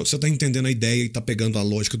 Mas você tá entendendo a ideia e tá pegando a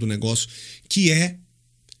lógica do negócio, que é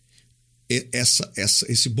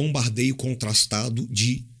esse bombardeio contrastado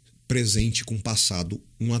de presente com passado,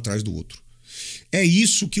 um atrás do outro. É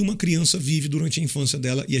isso que uma criança vive durante a infância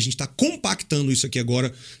dela, e a gente está compactando isso aqui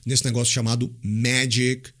agora nesse negócio chamado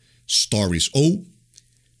Magic Stories, ou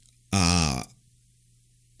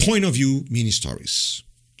Point of View Mini Stories.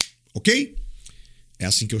 Ok? É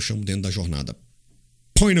assim que eu chamo dentro da jornada.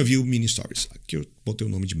 Point of View Mini Stories. Aqui eu botei o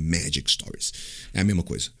nome de Magic Stories. É a mesma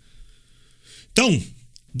coisa. Então,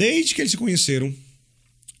 desde que eles se conheceram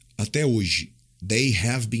até hoje, they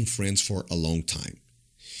have been friends for a long time.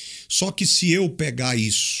 Só que se eu pegar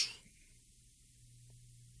isso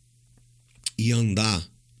e andar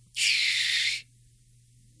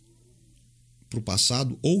para o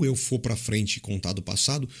passado, ou eu for para frente e contar do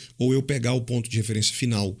passado, ou eu pegar o ponto de referência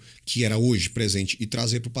final, que era hoje, presente, e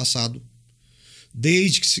trazer para o passado.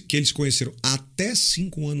 Desde que eles conheceram até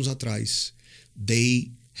 5 anos atrás,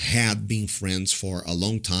 they had been friends for a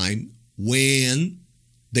long time when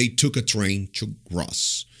they took a train to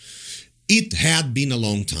Ross. It had been a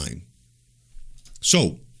long time.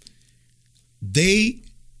 So, they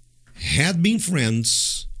had been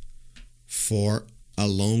friends for a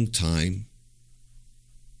long time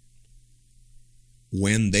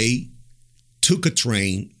when they took a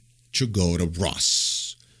train to go to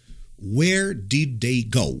Ross. Where did they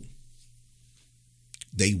go?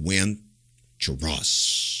 They went to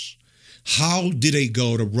Ross. How did they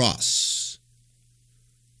go to Ross?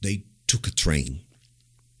 They took a train.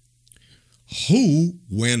 Who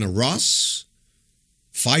went to Ross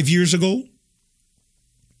 5 years ago?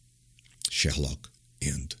 Sherlock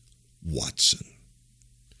and Watson.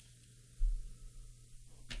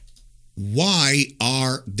 Why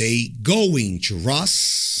are they going to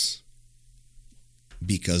Ross?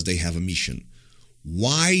 Because they have a mission.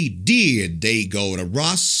 Why did they go to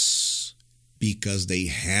Ross? Because they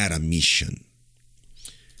had a mission.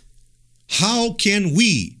 How can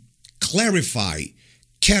we clarify,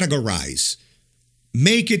 categorize,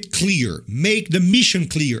 make it clear, make the mission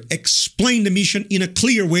clear, explain the mission in a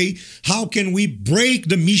clear way? How can we break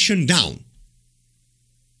the mission down?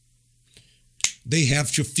 They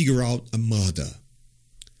have to figure out a murder.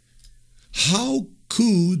 How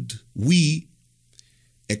could we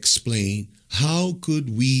explain? How could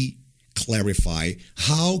we clarify?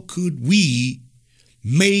 How could we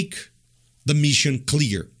make the mission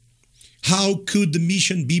clear? How could the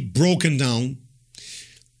mission be broken down?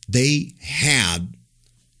 They had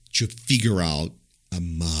to figure out a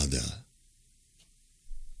murder.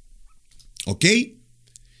 Okay?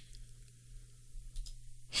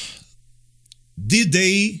 Did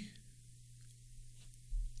they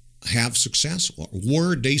have success? Or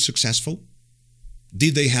were they successful?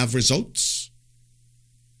 Did they have results?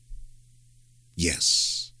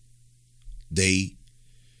 Yes. They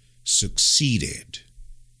succeeded.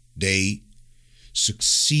 They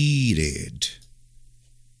succeeded.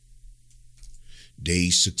 They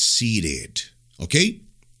succeeded. Okay?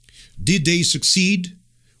 Did they succeed?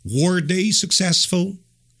 Were they successful?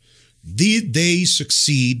 Did they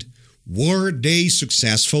succeed? Were they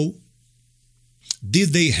successful?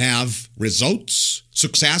 Did they have results?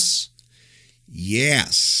 Success?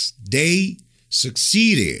 Yes, they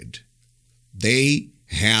succeeded. They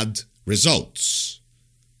had results.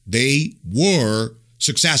 They were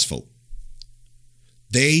successful.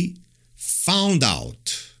 They found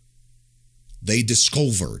out. They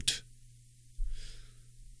discovered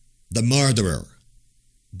the murderer,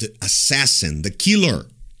 the assassin, the killer.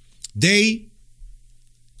 They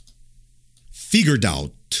figured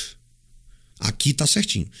out. Aqui tá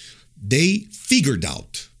certinho. They figured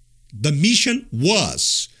out. The mission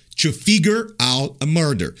was to figure out a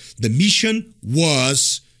murder. The mission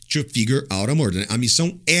was to figure out a murder. A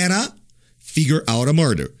missão era figure out a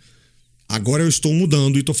murder. Agora eu estou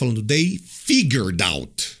mudando e estou falando they figured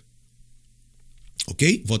out.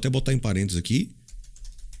 Ok? Vou até botar em parênteses aqui.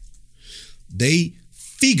 They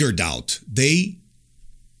figured out. They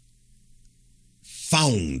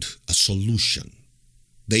found a solution.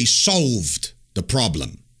 They solved the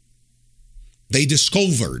problem. They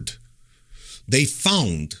discovered. They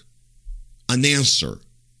found an answer,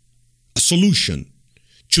 a solution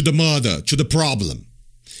to the murder, to the problem.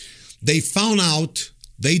 They found out,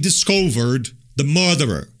 they discovered the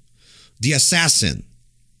murderer, the assassin.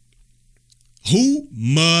 Who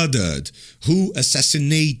murdered, who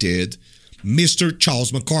assassinated Mr.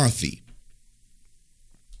 Charles McCarthy?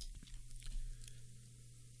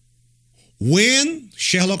 When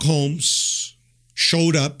Sherlock Holmes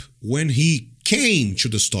showed up, when he came to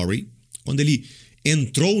the story, quando ele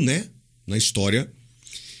entrou, né, na história,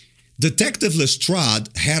 Detective Lestrade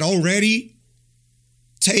had already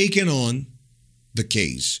taken on the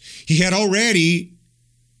case. He had already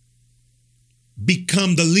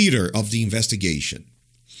become the leader of the investigation.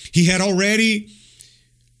 He had already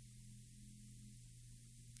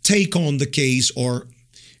taken on the case, or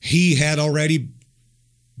he had already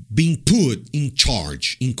been put in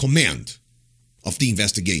charge, in command of the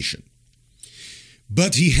investigation.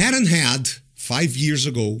 But he hadn't had, 5 years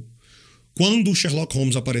ago, quando Sherlock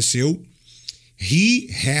Holmes apareceu, he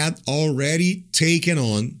had already taken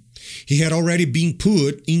on, he had already been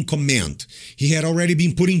put in command. He had already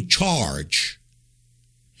been put in charge.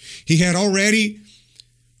 He had already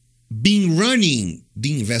been running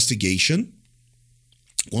the investigation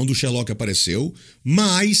quando Sherlock apareceu,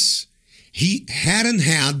 mas he hadn't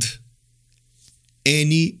had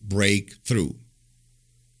any breakthrough.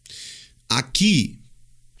 Aqui,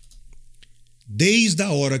 desde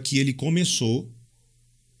a hora que ele começou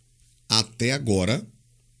até agora,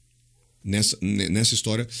 nessa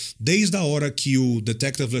história, desde a hora que o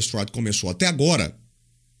Detective Lestrade começou até agora,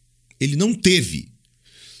 ele não teve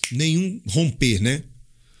nenhum romper, né?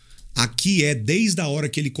 Aqui é desde a hora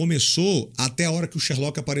que ele começou até a hora que o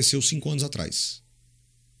Sherlock apareceu 5 anos atrás.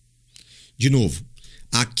 De novo,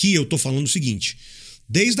 aqui eu tô falando o seguinte,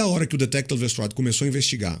 desde a hora que o Detective Lestrade começou a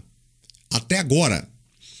investigar até agora,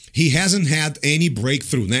 he hasn't had any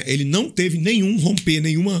breakthrough, né? Ele não teve nenhum romper,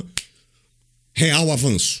 nenhuma real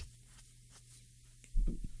avanço.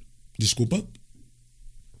 Desculpa.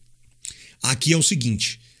 Aqui é o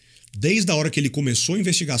seguinte, desde a hora que ele começou a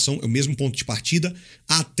investigação, é o mesmo ponto de partida,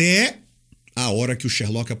 até a hora que o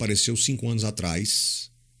Sherlock apareceu 5 anos atrás.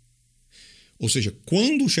 Ou seja,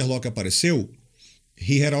 quando o Sherlock apareceu,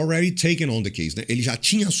 he had already taken on the case, né? Ele já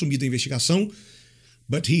tinha assumido a investigação,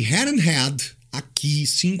 but he hadn't had, aqui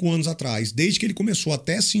 5 anos atrás, desde que ele começou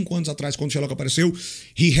até 5 anos atrás, quando o Sherlock apareceu,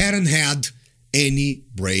 he hadn't had any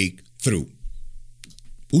breakthrough.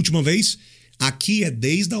 Última vez, aqui é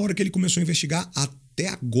desde a hora que ele começou a investigar até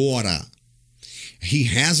agora. He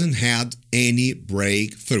hasn't had any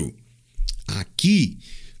breakthrough. Aqui,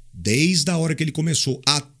 desde a hora que ele começou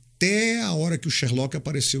até a hora que o Sherlock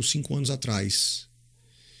apareceu 5 anos atrás.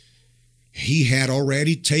 He had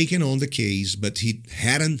already taken on the case, but he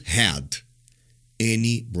hadn't had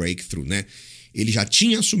any breakthrough, né? Ele já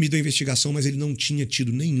tinha assumido a investigação, mas ele não tinha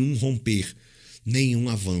tido nenhum romper, nenhum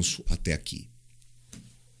avanço até aqui.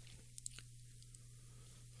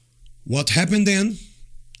 What happened then?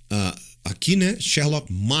 Aqui, né?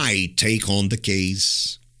 Sherlock might take on the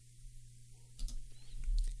case.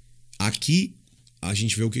 Aqui, a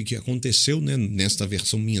gente vê o que aconteceu, né? Nesta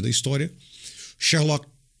versão minha da história. Sherlock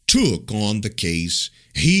took on the case.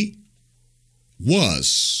 He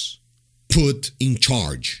was put in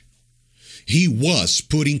charge. He was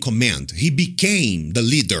put in command. He became the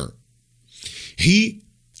leader. He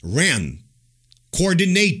ran,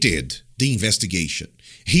 coordinated the investigation.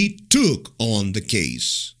 He took on the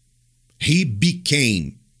case. He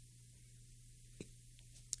became.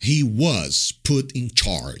 He was put in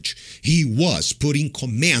charge. He was put in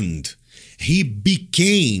command. He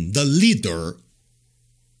became the leader.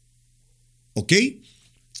 Okay?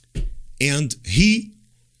 And he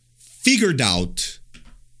figured out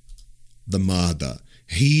the murder.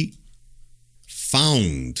 He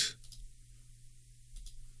found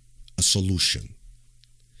a solution.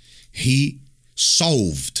 He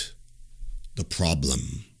solved the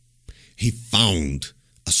problem. He found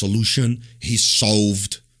a solution. He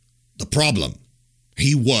solved the problem.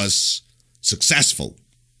 He was successful.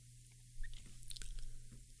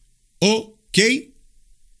 Ok?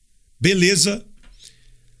 Beleza?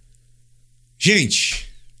 Gente,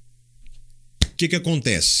 o que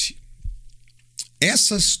acontece?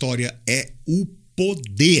 Essa história é o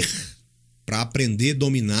poder para aprender,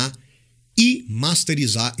 dominar e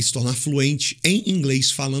masterizar e se tornar fluente em inglês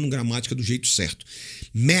falando gramática do jeito certo.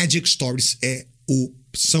 Magic Stories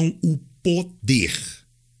são o poder.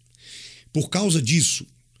 Por causa disso,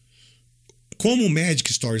 como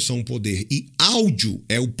Magic Stories são o poder e áudio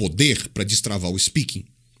é o poder para destravar o speaking,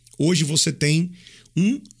 hoje você tem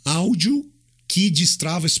um áudio que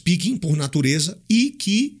destrava speaking por natureza e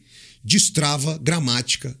que destrava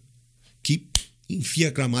gramática, que enfia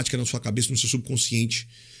a gramática na sua cabeça, no seu subconsciente,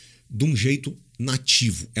 de um jeito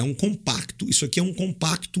nativo. É um compacto, isso aqui é um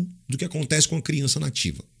compacto do que acontece com a criança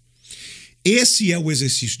nativa. Esse é o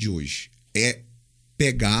exercício de hoje. É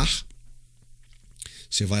pegar,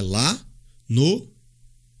 você vai lá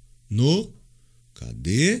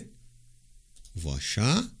cadê? Vou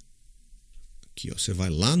achar. Aqui, ó, você vai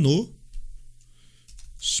lá no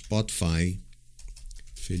Spotify,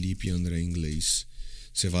 Felipe André Inglês.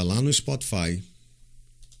 Você vai lá no Spotify.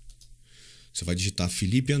 Você vai digitar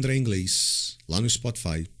Felipe André Inglês lá no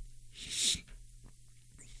Spotify.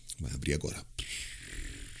 Vai abrir agora.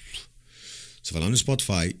 Você vai lá no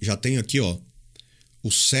Spotify. Já tem aqui, ó,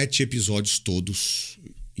 os 7 episódios todos.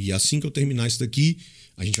 E assim que eu terminar isso daqui,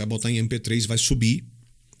 a gente vai botar em MP3, vai subir.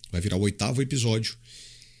 Vai virar o 8º episódio.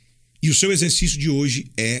 E o seu exercício de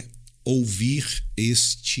hoje é ouvir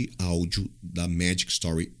este áudio da Magic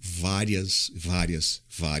Story várias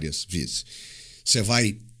vezes. Você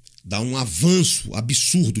vai dar um avanço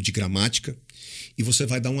absurdo de gramática e você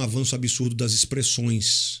vai dar um avanço absurdo das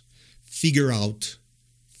expressões figure out,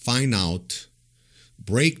 find out,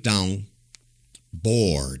 break down,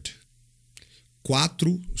 board.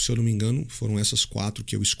 4, se eu não me engano, foram essas 4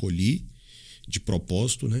 que eu escolhi de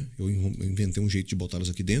propósito, né? Eu inventei um jeito de botá-las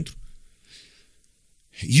aqui dentro.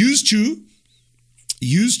 Used to,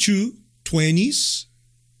 20s,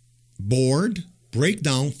 bored, break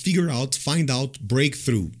down, figure out, find out,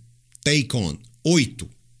 breakthrough, take on. 8.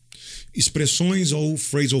 Expressões ou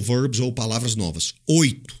phrasal verbs ou palavras novas.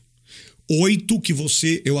 8 que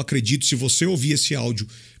eu acredito, se você ouvir esse áudio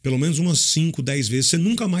pelo menos umas 5, 10 vezes, você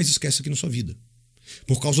nunca mais esquece aqui na sua vida.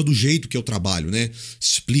 Por causa do jeito que eu trabalho, né?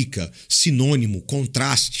 Explica, sinônimo,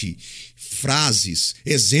 contraste, frases,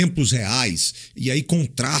 exemplos reais, e aí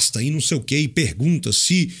contrasta e não sei o que, e pergunta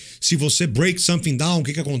se você break something down, o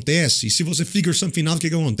que acontece? E se você figure something out, o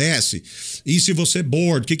que acontece? E se você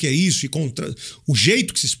board, o que é isso? E o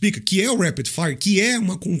jeito que se explica, que é o rapid fire, que é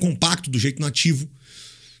um compacto do jeito nativo,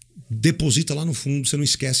 deposita lá no fundo, você não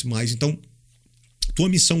esquece mais. Então, tua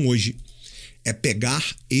missão hoje é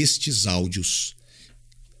pegar estes áudios,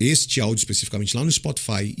 este áudio especificamente lá no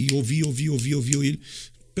Spotify, e ouvir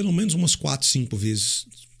pelo menos umas 4, 5 vezes.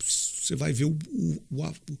 Você vai ver o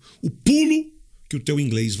pulo que o teu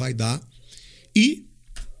inglês vai dar. E,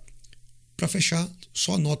 para fechar,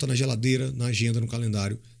 só anota na geladeira, na agenda, no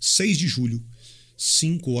calendário, 6 de julho,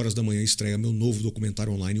 5 horas da manhã, estreia meu novo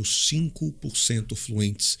documentário online, os 5%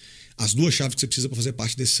 Fluentes. As 2 chaves que você precisa para fazer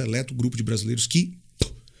parte desse seleto grupo de brasileiros que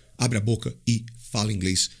abre a boca e fala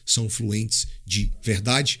inglês, são fluentes de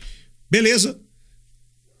verdade. Beleza?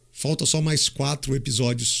 Falta só mais 4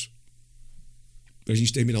 episódios pra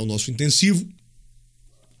gente terminar o nosso intensivo.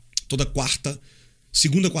 Toda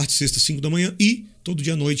segunda, quarta e sexta, 5 da manhã, e todo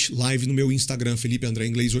dia à noite, live no meu Instagram, Felipe André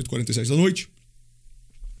Inglês, 8h47 da noite.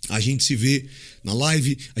 A gente se vê na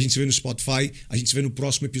live, a gente se vê no Spotify, a gente se vê no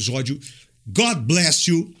próximo episódio. God bless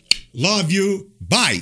you, love you, bye!